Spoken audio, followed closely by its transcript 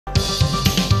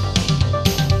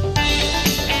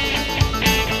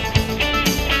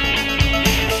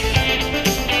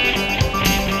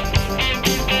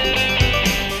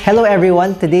Hello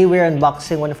everyone, today we're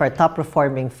unboxing one of our top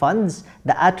performing funds,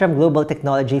 the ATRAM Global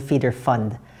Technology Feeder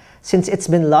Fund. Since it's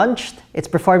been launched, it's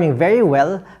performing very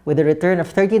well with a return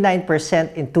of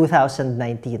 39% in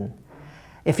 2019.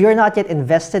 If you're not yet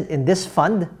invested in this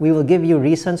fund, we will give you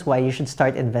reasons why you should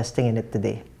start investing in it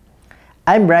today.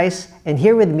 I'm Bryce, and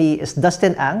here with me is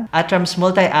Dustin Ang, ATRAM's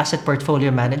multi-asset portfolio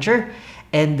manager,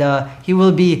 and he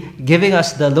will be giving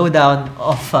us the lowdown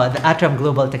of the ATRAM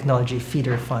Global Technology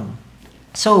Feeder Fund.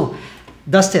 So,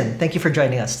 Dustin, thank you for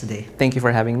joining us today. Thank you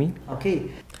for having me.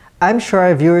 Okay. I'm sure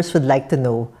our viewers would like to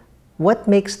know what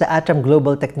makes the ATRAM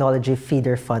Global Technology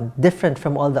Feeder Fund different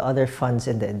from all the other funds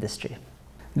in the industry.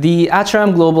 The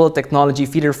ATRAM Global Technology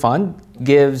Feeder Fund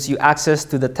gives you access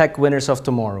to the tech winners of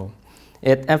tomorrow.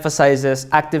 It emphasizes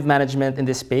active management in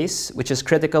this space, which is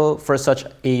critical for such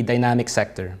a dynamic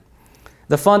sector.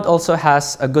 The fund also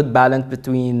has a good balance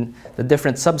between the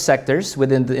different subsectors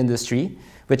within the industry,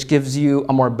 which gives you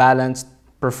a more balanced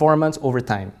performance over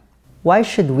time. Why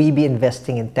should we be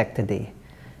investing in tech today?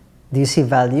 Do you see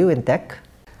value in tech?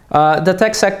 The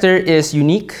tech sector is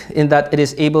unique in that it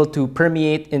is able to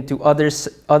permeate into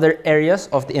other areas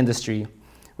of the industry.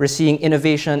 We're seeing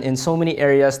innovation in so many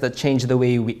areas that change the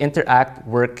way we interact,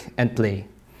 work, and play.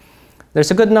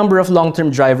 There's a good number of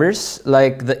long-term drivers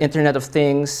like the Internet of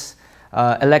Things,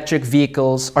 electric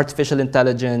vehicles, artificial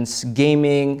intelligence,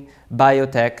 gaming,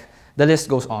 biotech. The list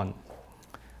goes on.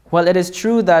 While it is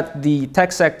true that the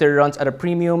tech sector runs at a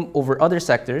premium over other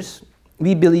sectors,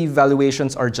 we believe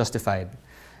valuations are justified.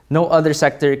 No other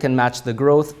sector can match the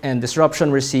growth and disruption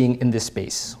we're seeing in this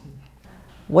space.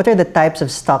 What are the types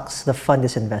of stocks the fund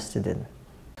is invested in?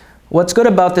 What's good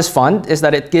about this fund is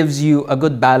that it gives you a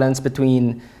good balance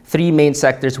between three main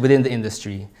sectors within the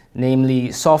industry,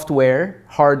 namely software,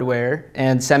 hardware,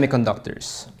 and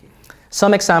semiconductors.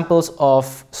 Some examples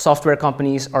of software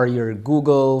companies are your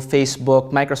Google,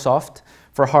 Facebook, Microsoft.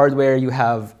 For hardware, you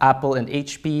have Apple and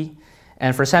HP.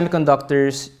 And for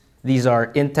semiconductors, these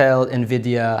are Intel,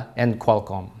 NVIDIA, and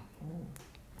Qualcomm.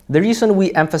 The reason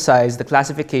we emphasize the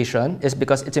classification is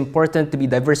because it's important to be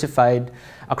diversified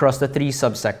across the three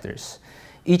subsectors.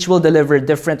 Each will deliver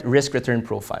different risk-return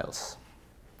profiles.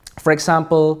 For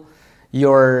example,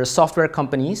 your software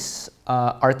companies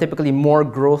are typically more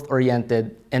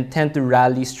growth-oriented and tend to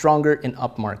rally stronger in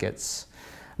up markets,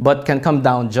 but can come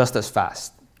down just as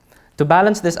fast. To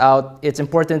balance this out, it's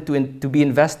important to be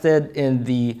invested in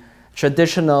the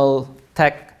traditional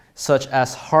tech such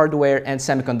as hardware and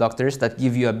semiconductors that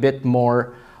give you a bit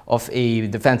more of a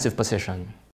defensive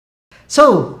position.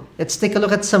 So, let's take a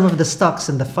look at some of the stocks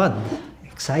in the fund.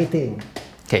 Exciting.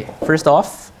 Okay, first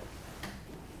off,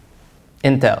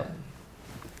 Intel.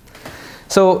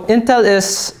 So Intel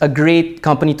is a great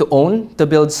company to own to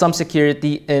build some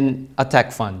security in a tech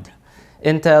fund.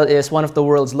 Intel is one of the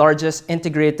world's largest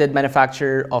integrated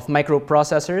manufacturer of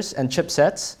microprocessors and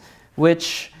chipsets,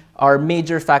 which are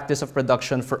major factors of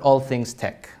production for all things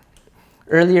tech.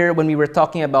 Earlier, when we were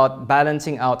talking about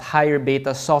balancing out higher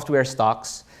beta software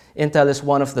stocks, Intel is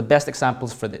one of the best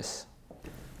examples for this.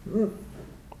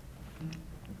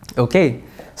 Okay,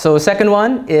 so second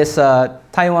one is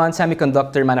Taiwan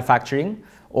Semiconductor Manufacturing,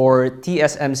 or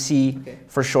TSMC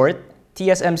for short.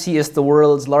 TSMC is the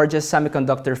world's largest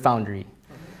semiconductor foundry.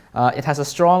 It has a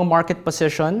strong market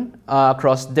position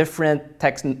across different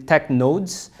tech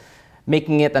nodes,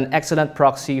 making it an excellent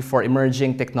proxy for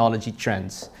emerging technology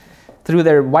trends. Through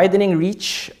their widening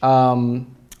reach,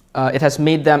 it has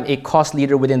made them a cost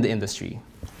leader within the industry.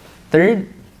 Third,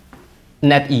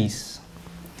 NetEase.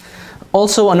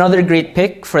 Also, another great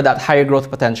pick for that higher growth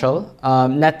potential.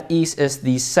 NetEase is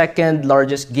the second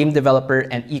largest game developer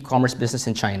and e-commerce business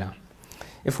in China.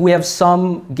 If we have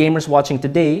some gamers watching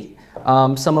today,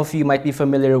 some of you might be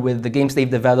familiar with the games they've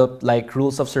developed like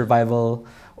Rules of Survival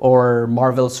or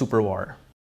Marvel Super War.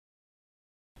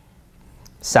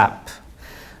 SAP.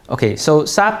 Okay, so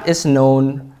SAP is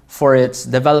known for its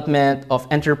development of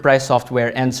enterprise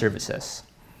software and services.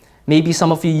 Maybe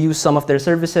some of you use some of their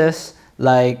services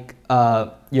like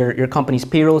your company's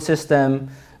payroll system,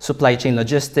 supply chain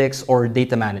logistics, or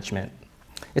data management.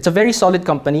 It's a very solid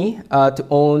company to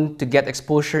own to get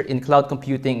exposure in cloud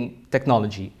computing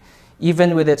technology.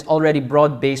 Even with its already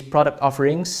broad-based product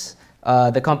offerings,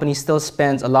 the company still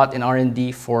spends a lot in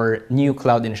R&D for new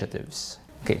cloud initiatives.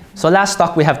 Okay, so last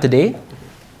stock we have today,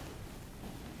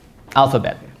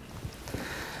 Alphabet.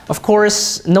 Of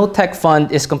course, no tech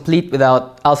fund is complete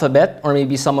without Alphabet, or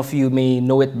maybe some of you may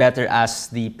know it better as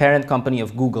the parent company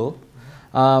of Google.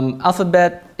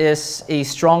 Alphabet is a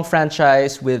strong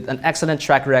franchise with an excellent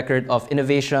track record of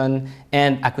innovation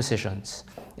and acquisitions.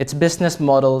 Its business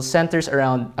model centers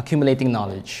around accumulating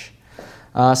knowledge.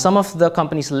 Some of the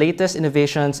company's latest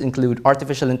innovations include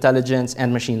artificial intelligence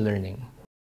and machine learning.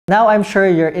 Now I'm sure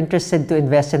you're interested to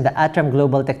invest in the ATRAM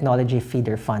Global Technology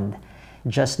Feeder Fund.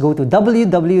 Just go to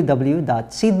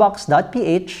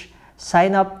www.seedbox.ph,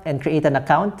 sign up and create an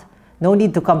account. No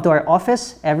need to come to our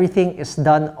office, everything is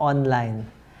done online.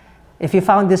 If you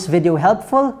found this video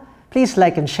helpful, please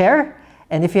like and share.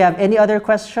 And if you have any other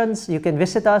questions, you can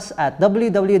visit us at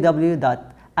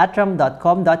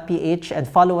www.atram.com.ph and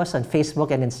follow us on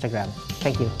Facebook and Instagram.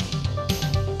 Thank you.